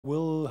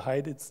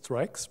hide its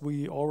tracks.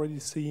 We already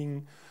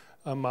seeing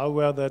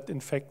malware that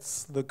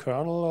infects the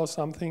kernel or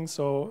something.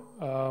 So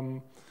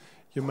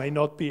you may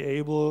not be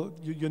able.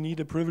 You need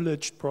a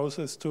privileged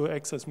process to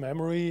access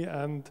memory,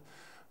 and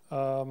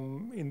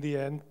in the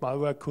end,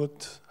 malware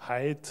could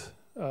hide,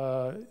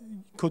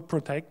 could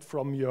protect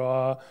from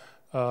your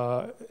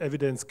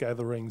evidence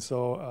gathering.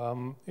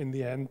 So in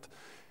the end,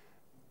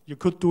 you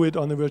could do it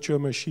on a virtual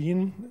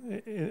machine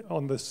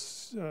on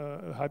this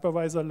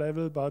hypervisor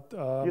level, but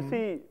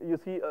you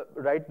see,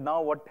 right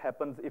now what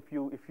happens if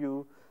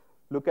you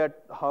look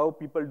at how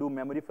people do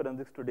memory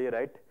forensics today,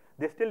 right?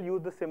 They still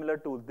use the similar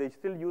tools. They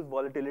still use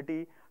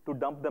volatility to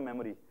dump the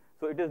memory.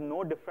 So it is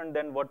no different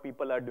than what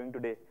people are doing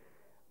today.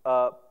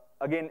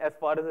 Again, as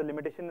far as the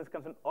limitation is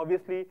concerned,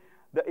 obviously,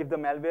 if the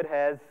malware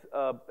has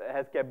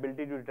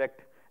capability to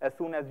detect, as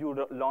soon as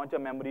you launch a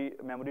memory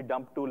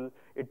dump tool,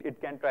 it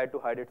can try to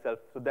hide itself.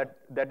 So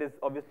that is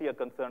obviously a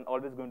concern,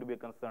 always going to be a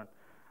concern.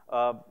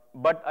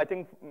 But I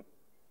think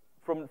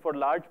for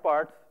large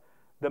parts,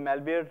 the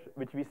malware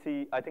which we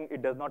see, I think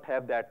it does not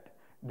have that.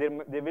 There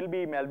will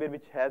be malware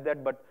which has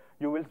that, but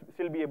you will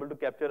still be able to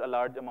capture a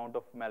large amount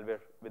of malware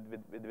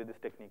with this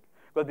technique,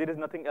 because there is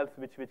nothing else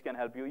which can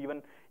help you.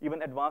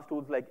 Even advanced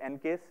tools like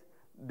Ncase,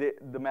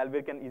 the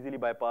malware can easily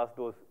bypass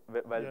those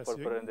for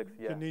forensics.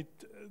 You need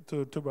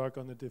to work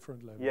on a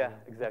different level. Yeah,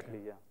 exactly.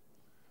 Okay.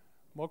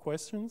 Yeah. More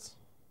questions?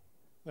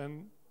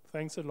 Then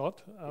thanks a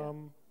lot. Yeah.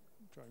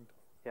 Trying to.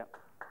 Yeah.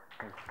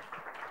 Thanks.